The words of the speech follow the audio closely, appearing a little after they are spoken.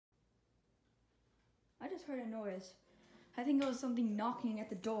just heard a noise. I think it was something knocking at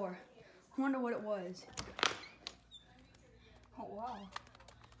the door. I wonder what it was. Oh, wow.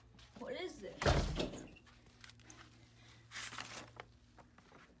 What is this?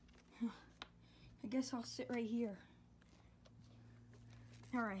 I guess I'll sit right here.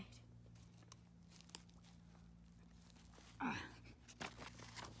 All right.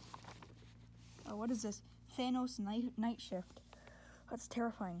 Oh, what is this? Thanos night shift. That's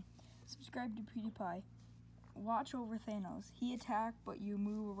terrifying. Subscribe to PewDiePie. Watch over Thanos. He attack, but you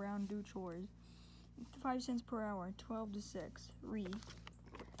move around, do chores. 5 cents per hour, 12 to 6. Read.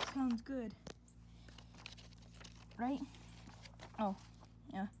 Sounds good. Right? Oh,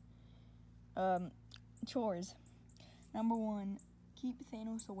 yeah. Chores. Number 1, keep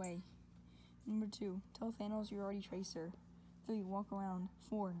Thanos away. Number 2, tell Thanos you're already Tracer. 3, walk around.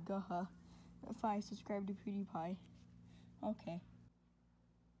 4, gaha. 5, subscribe to PewDiePie. Okay.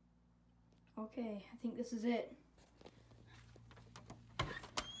 Okay, I think this is it.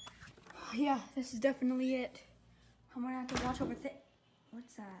 Yeah, this is definitely it. I'm gonna have to watch over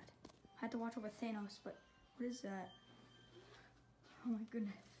what's that? I have to watch over Thanos, but what is that? Oh my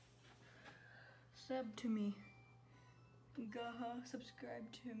goodness. Sub to me. Gaha,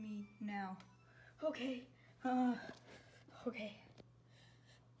 subscribe to me now. Okay. Okay.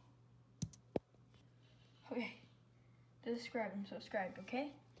 Okay. I'm subscribed,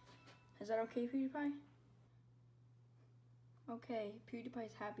 okay? Is that okay, PewDiePie? Okay,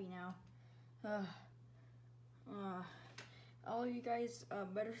 PewDiePie's happy now. All you guys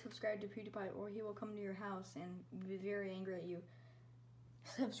better subscribe to PewDiePie or he will come to your house and be very angry at you.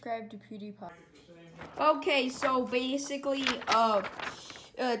 Subscribe to PewDiePie. Okay, so basically,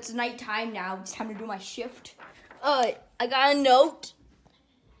 it's nighttime now. It's time to do my shift. I got a note.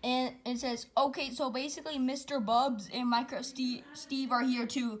 And it says, okay, so basically Mr. Bubs and Minecraft Steve are here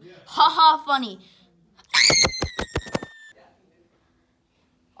too. Haha, funny.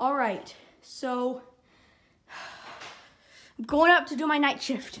 Alright, so I'm going up to do my night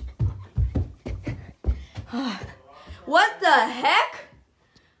shift. What the heck?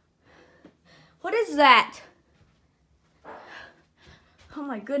 What is that? Oh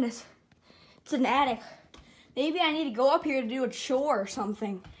my goodness. It's an attic. Maybe I need to go up here to do a chore or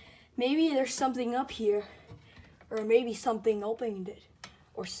something. Maybe there's something up here. Or maybe something opened it.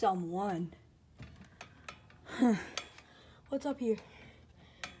 Or someone. What's up here?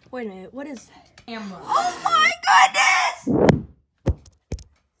 Wait a minute, what is that? Camera. Oh my goodness!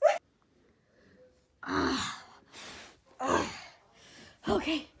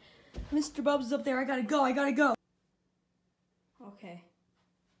 Okay. Mr. Bubs is up there. I gotta go. Okay.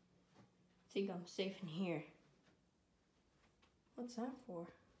 I think I'm safe in here. What's that for?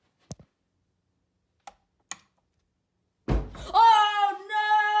 Oh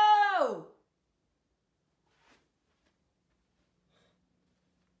no!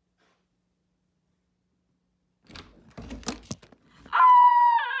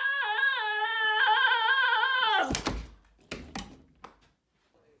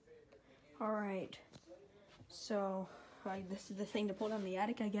 Alright. So, this is the thing to pull down the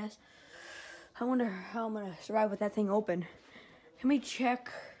attic, I guess. I wonder how I'm gonna survive with that thing open. Let me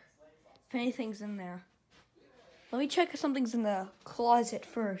check if anything's in there. Let me check if something's in the closet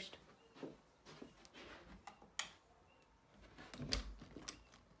first.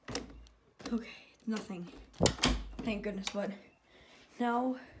 Okay, nothing. Thank goodness, but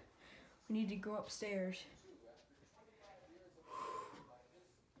now we need to go upstairs.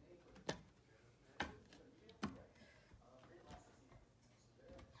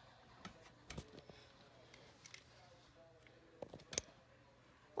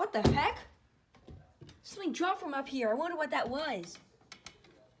 What the heck? Something dropped from up here. I wonder what that was.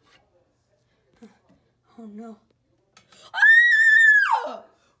 Oh no. Ah!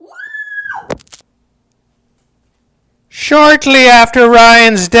 Shortly after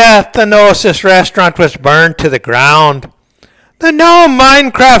Ryan's death, the Thanos restaurant was burned to the ground. The gnome,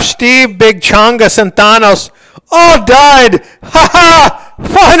 Minecraft Steve, Big Chungus, and Thanos all died. Ha ha!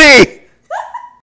 Funny!